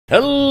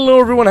Hello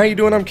everyone, how you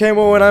doing? I'm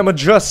Camo and I'm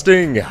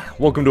adjusting.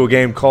 Welcome to a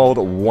game called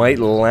White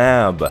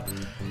Lab.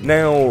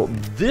 Now,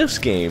 this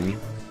game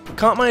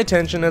caught my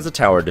attention as a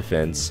tower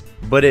defense,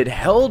 but it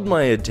held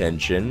my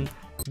attention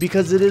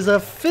because it is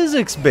a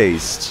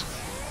physics-based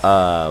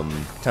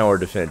tower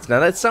defense. Now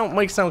that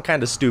might sound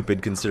kind of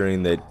stupid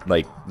considering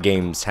that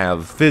games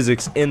have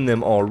physics in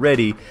them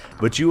already,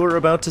 but you are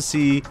about to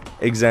see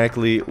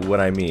exactly what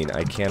I mean.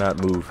 I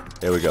cannot move.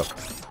 There we go.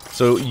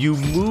 So you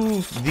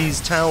move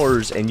these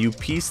towers and you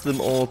piece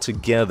them all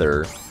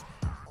together,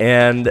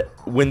 and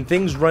when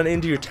things run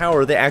into your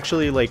tower, they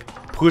actually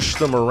push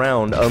them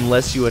around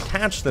unless you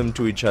attach them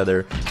to each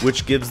other,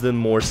 which gives them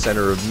more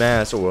center of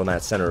mass, or well,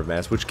 not center of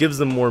mass, which gives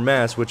them more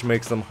mass, which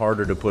makes them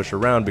harder to push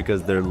around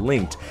because they're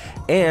linked.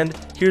 And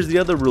here's the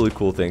other really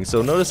cool thing.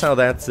 So notice how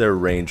that's their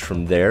range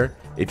from there.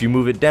 If you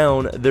move it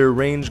down, their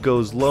range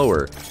goes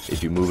lower.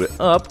 If you move it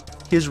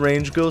up, his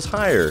range goes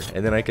higher,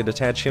 and then I could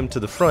attach him to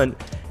the front.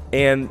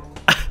 And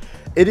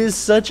it is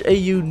such a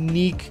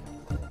unique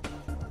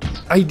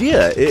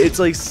idea. It's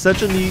like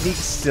such a unique,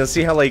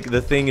 see how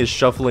the thing is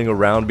shuffling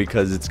around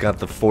because it's got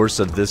the force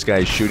of this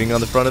guy shooting on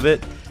the front of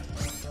it.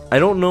 I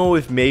don't know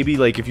if maybe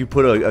if you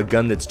put a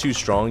gun that's too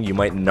strong, you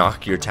might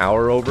knock your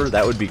tower over.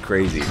 That would be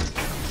crazy.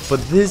 But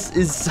this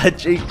is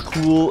such a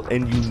cool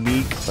and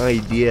unique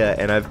idea,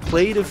 and I've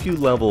played a few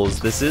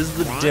levels. This is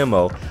the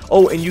demo.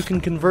 Oh, and you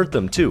can convert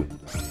them too.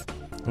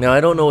 Now,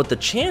 I don't know what the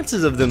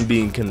chances of them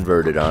being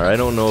converted are. I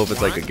don't know if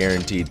it's a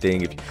guaranteed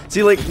thing.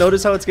 See,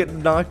 notice how it's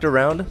getting knocked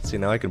around? See,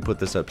 now I can put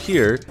this up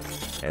here,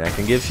 and I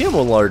can give him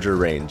a larger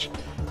range.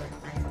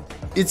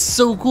 It's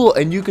so cool,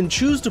 and you can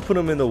choose to put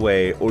them in the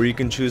way, or you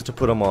can choose to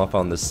put them off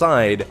on the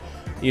side.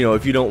 You know,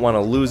 if you don't want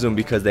to lose them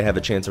because they have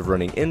a chance of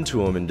running into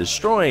them and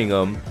destroying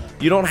them,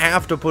 you don't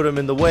have to put them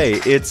in the way.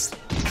 It's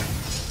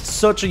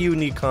such a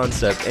unique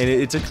concept, and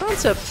it's a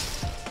concept...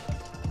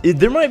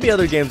 There might be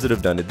other games that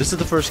have done it. This is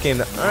the first game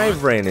that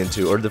I've ran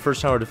into, or the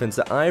first tower defense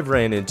that I've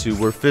ran into,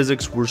 where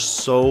physics were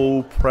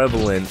so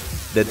prevalent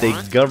that they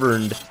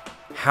governed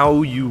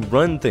how you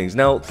run things.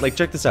 Now,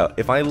 check this out.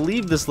 If I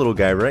leave this little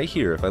guy right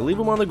here, if I leave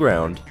him on the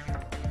ground,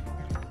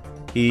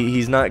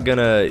 he's not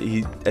gonna...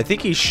 I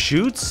think he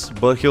shoots,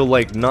 but he'll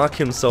knock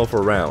himself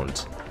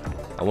around.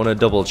 I want to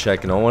double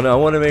check, and I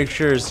want to make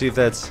sure, see if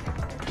that's...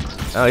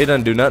 Oh, he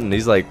doesn't do nothing.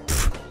 He's like,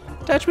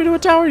 attach me to a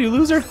tower, you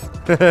loser.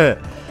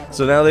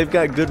 So now they've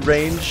got good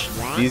range.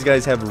 These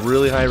guys have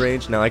really high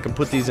range. Now I can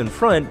put these in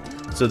front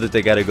so that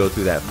they got to go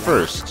through that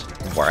first.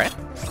 What?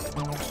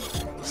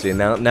 See,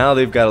 now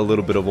they've got a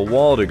little bit of a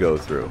wall to go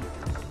through.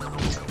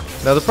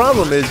 Now the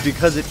problem is,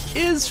 because it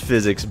is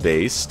physics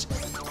based,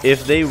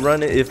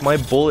 if my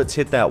bullets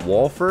hit that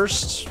wall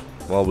first,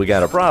 well, we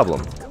got a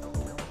problem.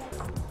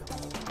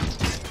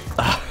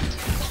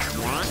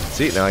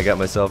 See, now I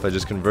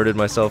just converted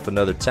myself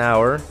another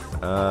tower.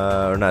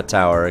 Or not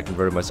tower, I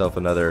converted myself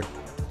another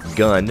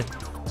gun.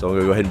 So I'm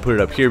gonna go ahead and put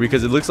it up here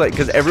because it looks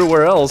because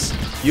everywhere else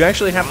you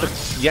actually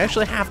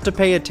have to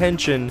pay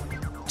attention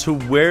to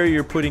where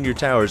you're putting your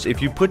towers.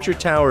 If you put your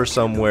tower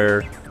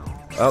somewhere,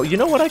 oh, you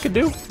know what I could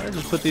do? I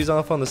just put these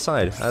off on the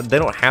side. They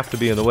don't have to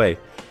be in the way.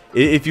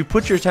 If you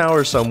put your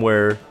tower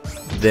somewhere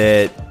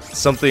that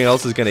something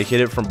else is gonna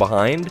hit it from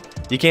behind,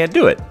 you can't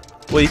do it.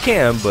 Well, you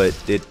can, but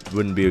it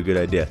wouldn't be a good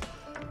idea.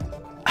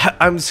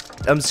 I'm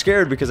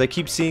scared because I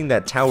keep seeing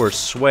that tower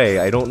sway.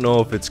 I don't know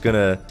if it's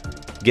gonna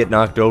get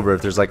knocked over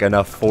if there's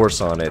enough force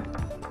on it.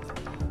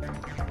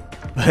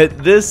 But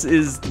this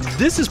is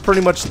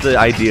pretty much the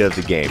idea of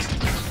the game.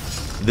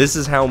 This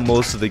is how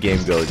most of the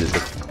game goes.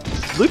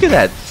 Look at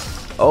that.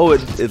 Oh,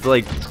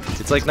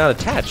 it's not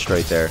attached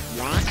right there.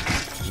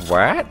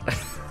 What?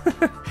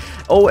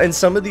 Oh, and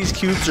some of these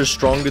cubes are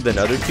stronger than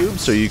other cubes,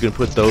 so you can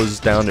put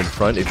those down in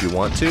front if you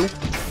want to.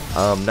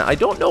 Now I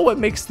don't know what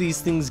makes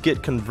these things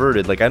get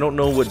converted. I don't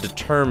know what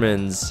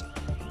determines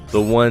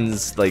the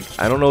ones,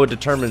 I don't know what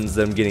determines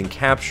them getting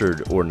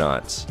captured or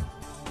not.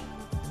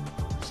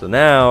 So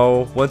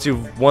now, once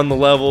you've won the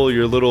level,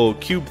 your little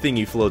cube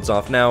thingy floats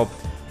off. Now,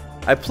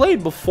 when I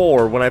played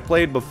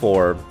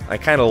before, I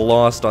kind of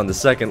lost on the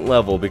second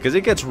level because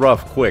it gets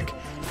rough quick.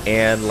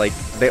 And,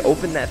 they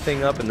open that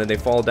thing up and then they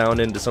fall down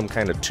into some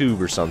kind of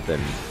tube or something.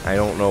 I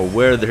don't know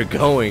where they're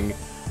going,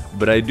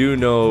 but I do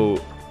know...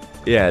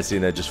 Yeah, see,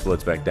 that just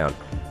floats back down.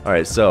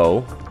 Alright,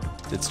 so...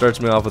 It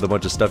starts me off with a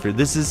bunch of stuff here.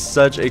 This is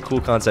such a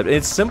cool concept.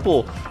 It's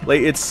simple,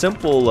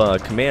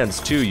 commands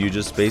too. You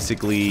just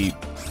basically,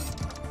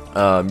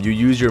 you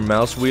use your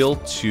mouse wheel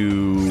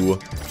to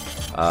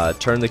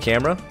turn the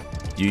camera.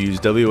 You use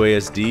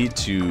WASD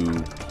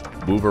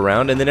to move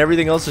around, and then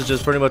everything else is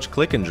just pretty much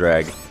click and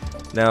drag.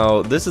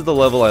 Now, this is the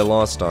level I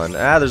lost on.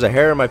 Ah, there's a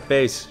hair in my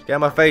face. Get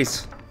my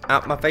face.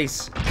 Out my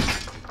face.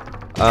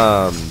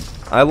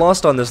 I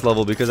lost on this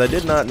level because I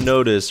did not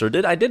notice,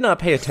 I did not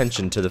pay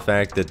attention to the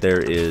fact that there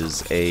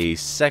is a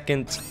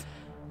second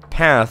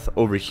path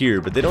over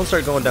here, but they don't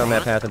start going down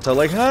that path until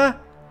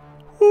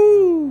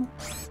woo!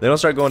 They don't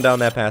start going down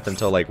that path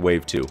until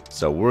wave 2.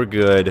 So we're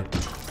good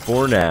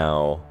for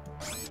now.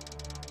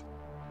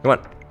 Come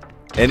on.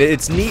 And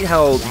it's neat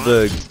how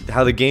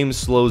the game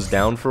slows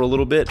down for a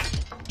little bit,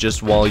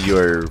 just while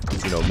you're,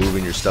 you know,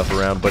 moving your stuff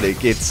around, but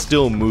it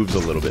still moves a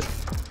little bit.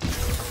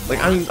 Like,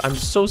 I'm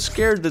so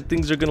scared that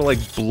things are gonna,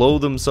 like, blow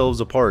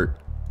themselves apart.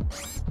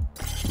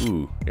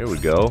 Ooh, here we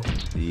go.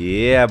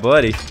 Yeah,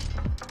 buddy.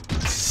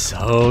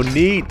 So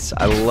neat.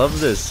 I love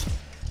this.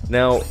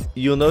 Now,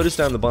 you'll notice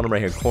down in the bottom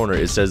right hand corner,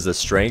 it says the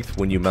strength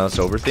when you mouse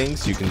over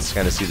things. You can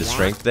kind of see the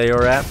strength they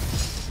are at.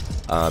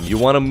 You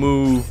want to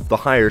move the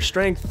higher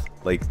strength.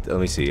 Like, let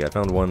me see. I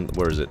found one.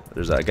 Where is it?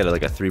 I got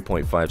like a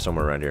 3.5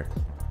 somewhere around here.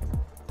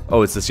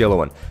 Oh, it's this yellow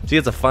one. See,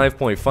 it's a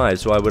 5.5,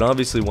 so I would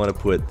obviously want to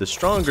put the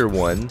stronger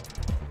one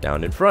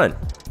down in front.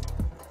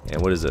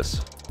 And what is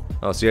this?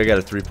 Oh, see, I got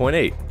a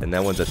 3.8, and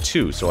that one's a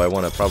 2, so I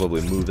want to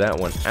probably move that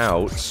one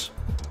out.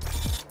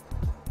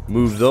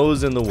 Move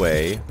those in the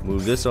way.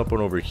 Move this up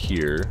and over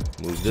here.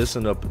 Move this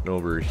and up and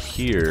over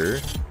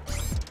here.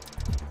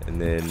 And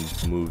then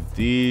move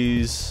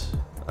these.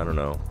 I don't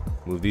know.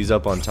 Move these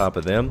up on top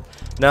of them.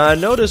 Now, I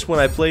noticed when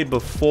I played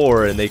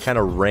before and they kind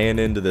of ran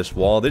into this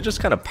wall, they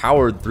just kind of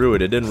powered through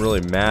it. It didn't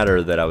really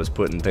matter that I was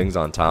putting things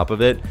on top of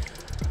it.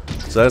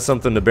 So that's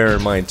something to bear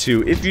in mind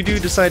too. If you do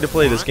decide to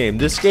play this game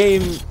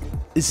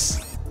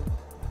is...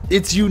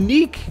 It's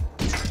unique.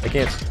 I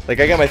can't...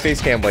 Like, I got my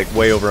face cam like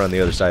way over on the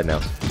other side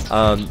now.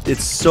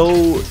 It's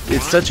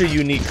such a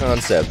unique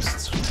concept.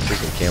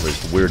 Freaking camera's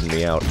weirding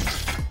me out.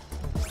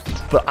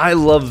 But I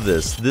love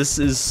this. This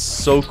is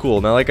so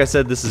cool. Now, like I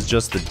said, this is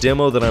just the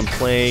demo that I'm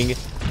playing.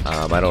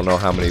 I don't know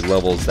how many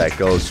levels that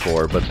goes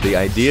for, but the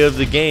idea of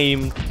the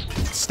game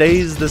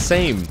stays the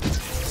same.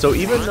 So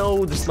even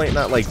though this might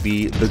not like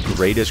be the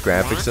greatest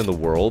graphics in the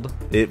world,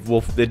 it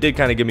did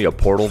kind of give me a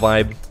Portal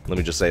vibe. Let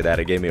me just say that.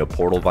 It gave me a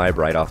Portal vibe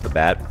right off the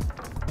bat.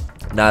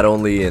 Not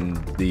only in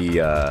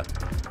the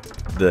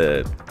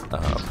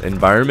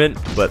environment,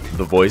 but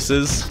the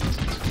voices.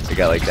 They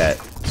got like that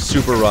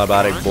super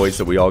robotic voice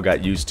that we all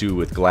got used to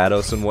with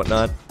GLaDOS and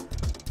whatnot.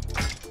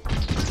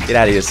 Get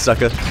out of here,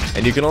 sucker.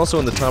 And you can also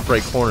in the top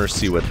right corner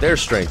see what their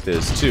strength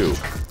is too.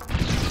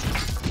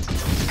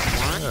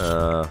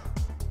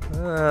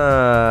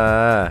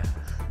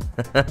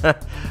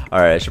 Alright,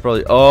 I should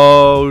probably...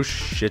 Oh,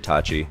 shit,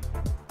 Hachi.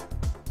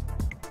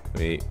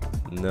 Wait,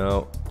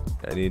 no.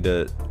 I need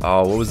to...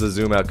 Oh, what was the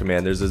zoom out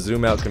command? There's a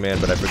zoom out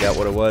command, but I forgot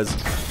what it was.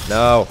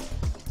 No.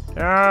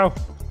 No.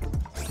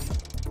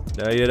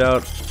 No, you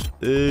don't.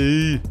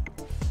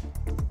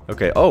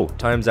 Okay, oh,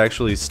 time's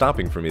actually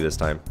stopping for me this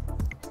time.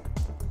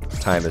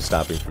 Time is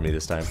stopping for me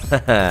this time.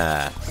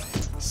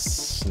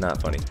 It's not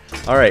funny.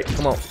 Alright,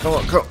 come on,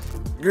 go.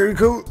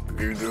 Go.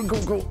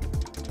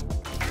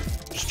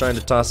 Just trying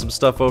to toss some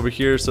stuff over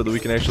here so that we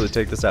can actually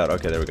take this out.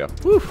 Okay, there we go.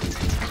 Woo.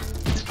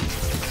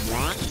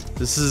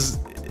 This is...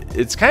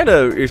 It's kind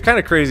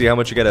of crazy how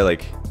much you gotta,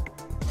 like,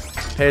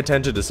 pay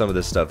attention to some of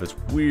this stuff. It's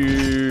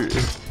weird.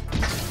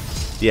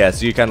 Yeah,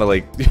 so you kind of,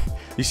 like...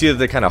 You see that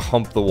they kind of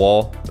hump the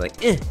wall? Like,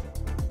 get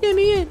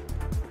me in.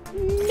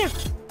 No.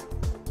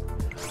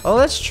 Oh,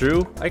 that's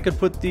true. I could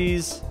put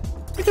these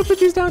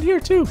down here,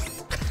 too.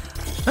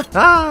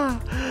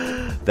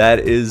 That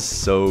is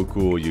so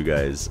cool, you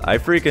guys. I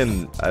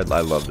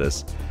love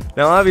this.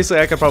 Now, obviously,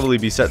 I could probably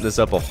be setting this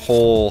up a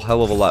whole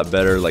hell of a lot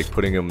better, like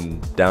putting them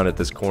down at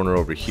this corner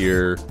over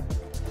here,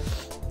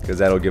 because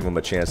that'll give them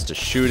a chance to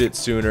shoot it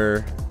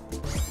sooner.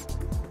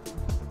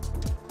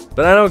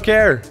 But I don't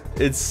care.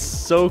 It's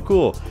so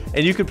cool.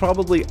 And you could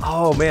probably...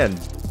 Oh, man.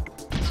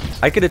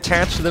 I could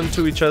attach them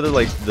to each other,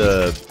 like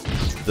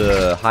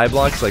the high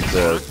blocks, like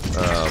the...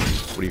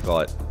 what do you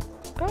call it?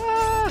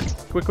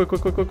 Quick.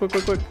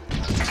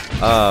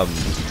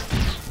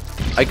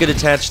 I could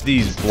attach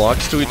these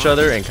blocks to each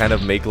other and kind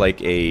of make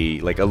like a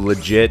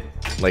legit,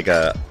 like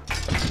a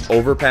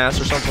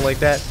overpass or something like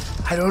that.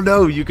 I don't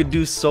know. You could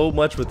do so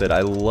much with it.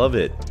 I love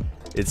it.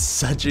 It's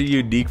such a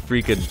unique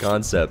freaking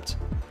concept.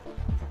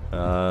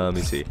 Let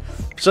me see.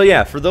 So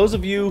yeah, for those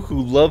of you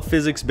who love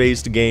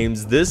physics-based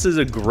games, this is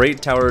a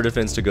great tower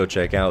defense to go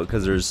check out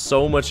because there's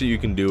so much that you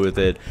can do with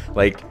it.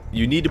 Like,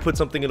 you need to put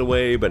something in a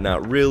way, but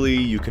not really.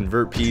 You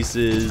convert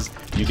pieces.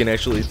 You can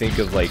actually think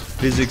of like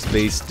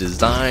physics-based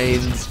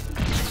designs.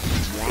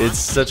 It's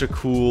such a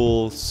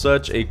cool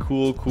freaking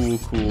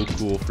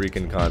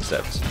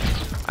concept.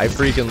 I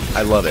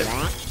love it.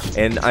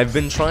 And I've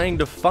been trying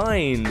to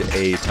find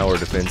a tower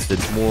defense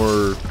that's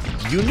more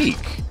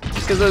unique.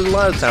 Because there's a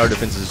lot of tower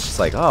defenses just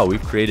like, oh,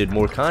 we've created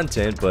more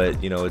content,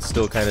 but, you know, it's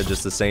still kind of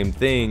just the same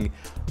thing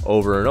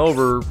over and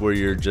over, where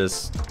you're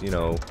just, you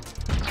know,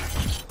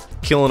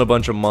 killing a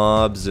bunch of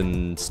mobs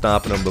and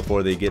stopping them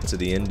before they get to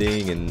the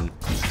ending, and,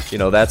 you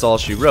know, that's all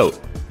she wrote.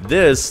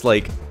 This,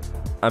 like,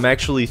 I'm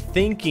actually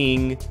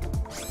thinking,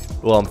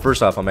 well,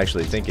 first off, I'm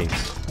actually thinking,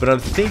 but I'm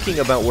thinking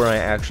about where I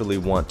actually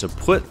want to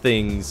put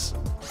things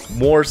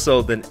more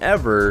so than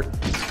ever,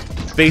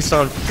 based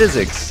on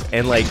physics,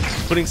 and like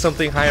putting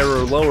something higher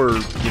or lower,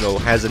 you know,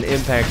 has an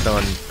impact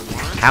on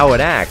how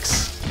it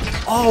acts.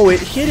 Oh, it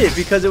hit it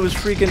because it was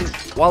freaking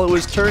while it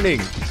was turning.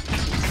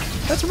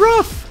 That's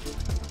rough.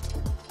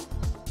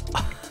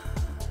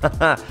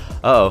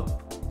 Uh-oh.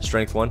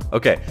 Strength 1.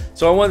 Okay,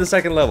 so I won the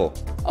second level.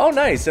 Oh,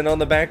 nice, and on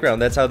the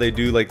background, that's how they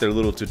do, like, their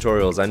little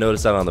tutorials. I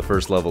noticed that on the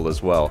first level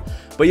as well.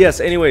 But yes,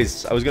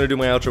 anyways, I was gonna do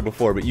my outro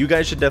before, but you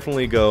guys should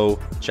definitely go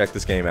check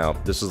this game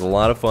out. This was a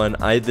lot of fun.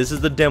 This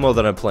is the demo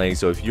that I'm playing,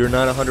 so if you're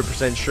not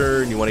 100%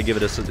 sure and you want to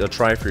give it a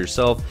try for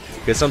yourself,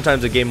 because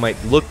sometimes a game might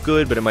look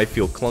good, but it might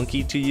feel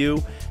clunky to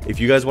you.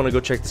 If you guys want to go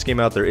check this game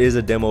out, there is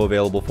a demo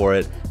available for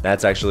it.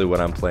 That's actually what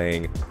I'm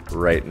playing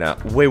right now.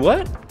 Wait,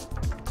 what?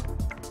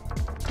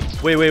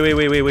 Wait,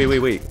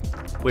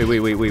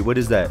 what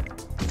is that?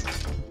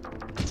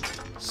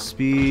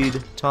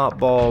 Speed, top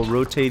ball,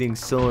 rotating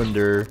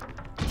cylinder,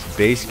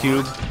 base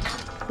cube.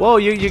 Whoa,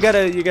 you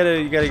gotta give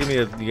me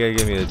a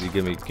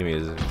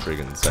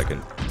friggin'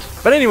 second.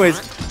 But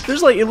anyways,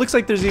 there's like, it looks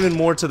like there's even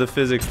more to the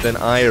physics than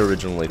I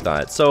originally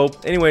thought. So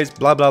anyways,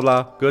 blah blah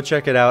blah, go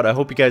check it out. I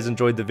hope you guys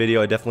enjoyed the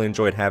video. I definitely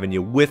enjoyed having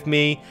you with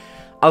me.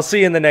 I'll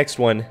see you in the next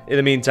one. In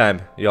the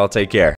meantime, y'all take care.